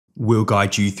We'll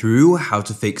guide you through how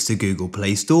to fix the Google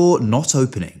Play Store not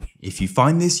opening. If you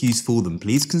find this useful, then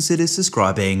please consider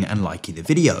subscribing and liking the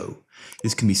video.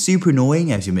 This can be super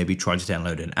annoying as you may be trying to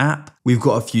download an app. We've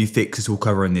got a few fixes we'll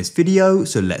cover in this video,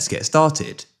 so let's get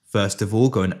started. First of all,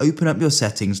 go and open up your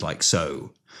settings like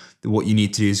so. What you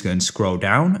need to do is go and scroll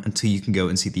down until you can go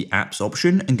and see the apps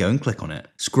option and go and click on it.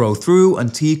 Scroll through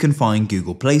until you can find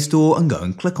Google Play Store and go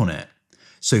and click on it.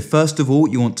 So first of all,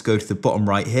 you want to go to the bottom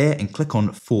right here and click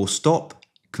on Force Stop,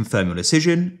 confirm your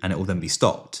decision, and it will then be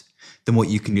stopped. Then what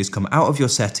you can do is come out of your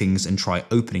settings and try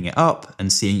opening it up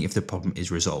and seeing if the problem is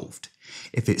resolved.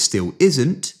 If it still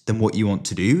isn't, then what you want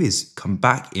to do is come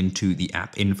back into the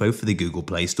app info for the Google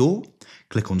Play Store,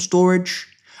 click on Storage,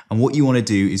 and what you want to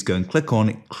do is go and click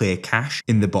on Clear Cache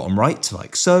in the bottom right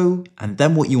like so, and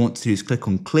then what you want to do is click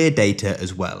on Clear Data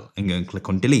as well and go and click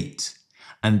on Delete.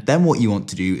 And then what you want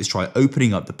to do is try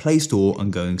opening up the Play Store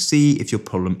and go and see if your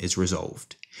problem is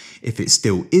resolved. If it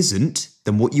still isn't,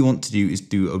 then what you want to do is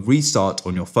do a restart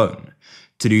on your phone.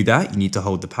 To do that, you need to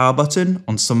hold the power button.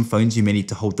 On some phones, you may need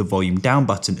to hold the volume down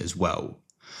button as well.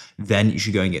 Then you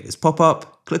should go and get this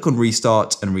pop-up, click on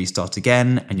Restart and restart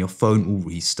again, and your phone will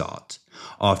restart.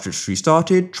 After it's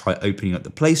restarted, try opening up the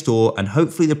Play Store and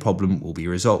hopefully the problem will be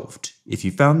resolved. If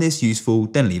you found this useful,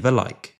 then leave a like.